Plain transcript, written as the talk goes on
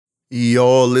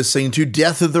You're listening to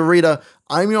Death of the Reader.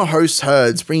 I'm your host,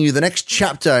 Herds, bringing you the next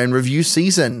chapter in review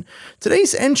season.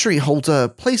 Today's entry holds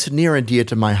a place near and dear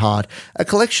to my heart, a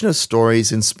collection of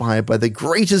stories inspired by the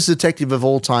greatest detective of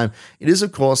all time. It is,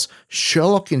 of course,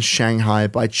 Sherlock in Shanghai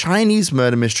by Chinese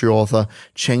murder mystery author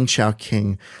Cheng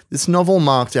Chao-King. This novel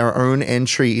marked our own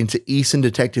entry into Eastern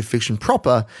detective fiction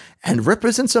proper and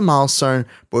represents a milestone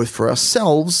both for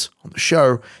ourselves on the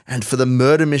show and for the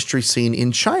murder mystery scene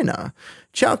in China.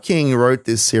 Chao-King wrote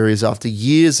this series after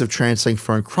years of translating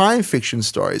foreign crime fiction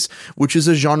stories, which is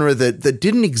a genre that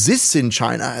didn't exist in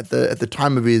China at the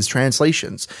time of his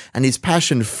translations, and his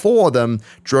passion for them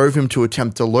drove him to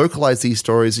attempt to localize these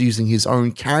stories using his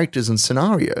own characters and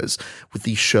scenarios, with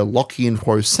the Sherlockian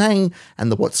Huo Sang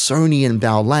and the Watsonian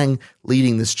Bao Lang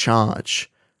leading this charge.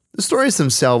 The stories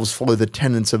themselves follow the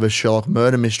tenets of a Sherlock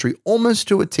murder mystery almost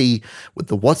to a T, with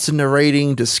the Watson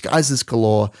narrating, disguises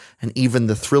galore, and even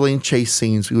the thrilling chase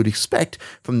scenes we would expect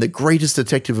from the greatest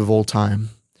detective of all time.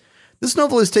 This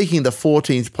novel is taking the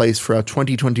 14th place for our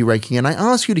 2020 ranking, and I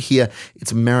ask you to hear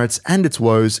its merits and its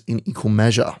woes in equal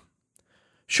measure.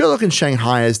 Sherlock in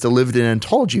Shanghai is delivered in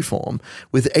anthology form,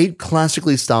 with 8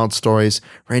 classically styled stories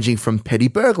ranging from petty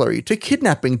burglary to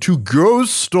kidnapping to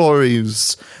ghost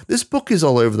stories. This book is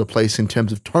all over the place in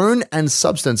terms of tone and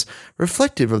substance,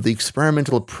 reflective of the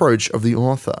experimental approach of the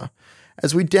author.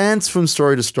 As we dance from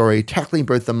story to story, tackling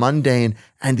both the mundane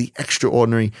and the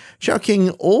extraordinary, Chao-King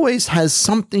always has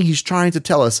something he's trying to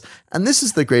tell us, and this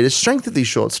is the greatest strength of these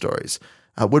short stories.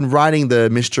 When writing the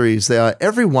mysteries, they are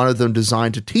every one of them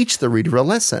designed to teach the reader a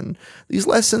lesson. These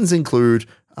lessons include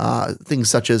things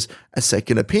such as a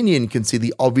second opinion can see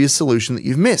the obvious solution that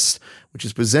you've missed, which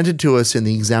is presented to us in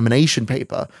the examination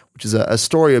paper, which is a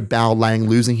story of Bao Lang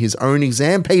losing his own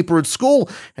exam paper at school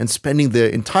and spending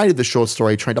the entirety of the short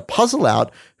story trying to puzzle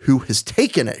out who has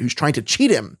taken it, who's trying to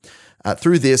cheat him.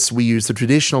 Through this, we use the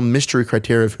traditional mystery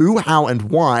criteria of who, how, and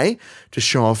why to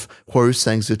show off Huo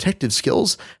Sang's detective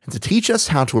skills and to teach us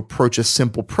how to approach a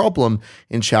simple problem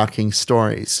in Chao-King's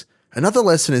stories. Another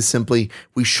lesson is simply,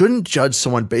 we shouldn't judge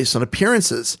someone based on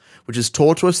appearances, which is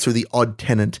taught to us through The Odd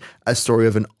Tenant, a story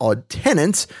of an odd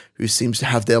tenant who seems to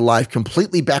have their life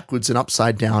completely backwards and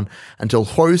upside down until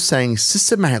Huo Sang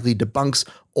systematically debunks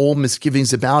all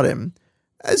misgivings about him.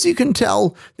 As you can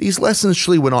tell, these lessons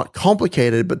surely were not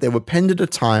complicated, but they were penned at a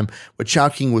time where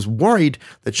Chao-King was worried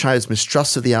that China's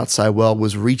mistrust of the outside world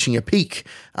was reaching a peak.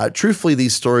 Truthfully,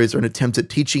 these stories are an attempt at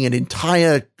teaching an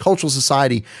entire cultural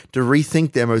society to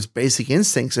rethink their most basic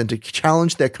instincts and to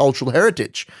challenge their cultural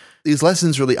heritage. These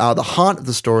lessons really are the heart of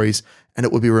the stories, and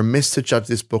it would be remiss to judge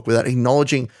this book without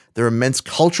acknowledging their immense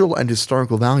cultural and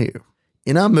historical value.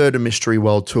 In our Murder Mystery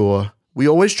World Tour, we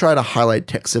always try to highlight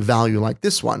texts of value like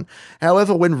this one.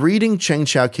 However, when reading Cheng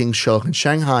Chao-King's Sherlock in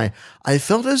Shanghai, I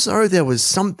felt as though there was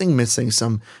something missing,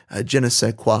 some je ne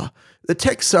sais quoi. The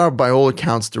texts are, by all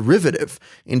accounts, derivative,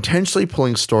 intentionally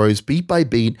pulling stories beat by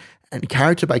beat and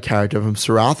character by character from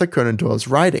Sir Arthur Conan Doyle's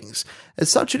writings. As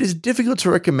such, it is difficult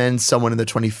to recommend someone in the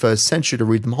 21st century to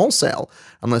read them wholesale,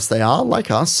 unless they are,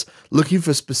 like us, looking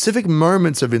for specific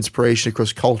moments of inspiration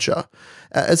across culture.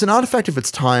 As an artifact of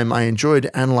its time, I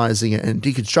enjoyed analyzing it and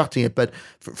deconstructing it, but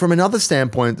from another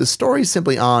standpoint, the stories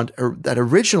simply aren't that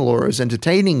original or as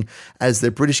entertaining as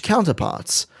their British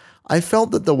counterparts. I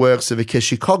felt that the works of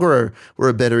Akechi Kogoro were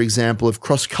a better example of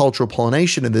cross-cultural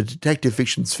pollination in the detective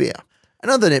fiction sphere.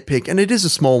 Another nitpick, and it is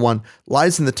a small one,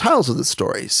 lies in the titles of the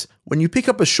stories. When you pick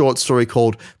up a short story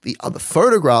called The Other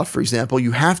Photograph, for example,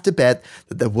 you have to bet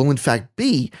that there will in fact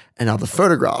be another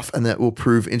photograph, and that will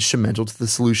prove instrumental to the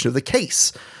solution of the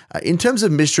case. In terms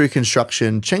of mystery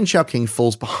construction, Cheng Chao-King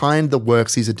falls behind the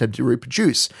works he's attempted to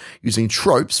reproduce, using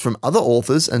tropes from other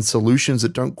authors and solutions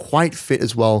that don't quite fit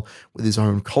as well with his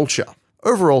own culture.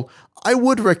 Overall, I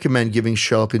would recommend giving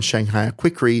Sherlock in Shanghai a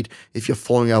quick read if you're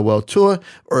following our world tour,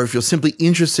 or if you're simply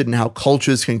interested in how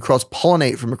cultures can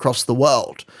cross-pollinate from across the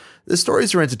world. The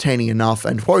stories are entertaining enough,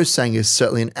 and Huo Sang is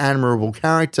certainly an admirable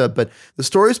character, but the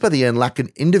stories by the end lack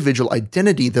an individual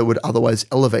identity that would otherwise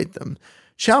elevate them.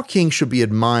 Chao-King should be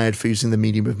admired for using the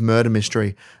medium of murder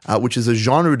mystery, which is a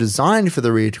genre designed for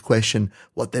the reader to question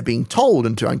what they're being told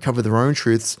and to uncover their own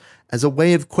truths, as a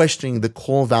way of questioning the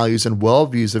core values and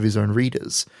worldviews of his own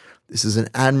readers. This is an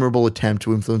admirable attempt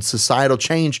to influence societal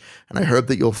change, and I hope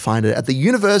that you'll find it at the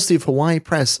University of Hawaii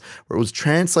Press, where it was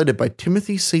translated by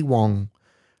Timothy C. Wong.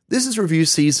 This is review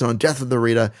season on Death of the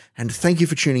Reader, and thank you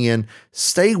for tuning in.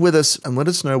 Stay with us and let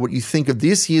us know what you think of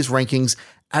this year's rankings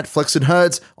at Flex and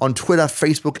Herds on Twitter,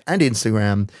 Facebook, and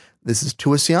Instagram. This is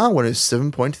 2SCR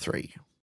 107.3.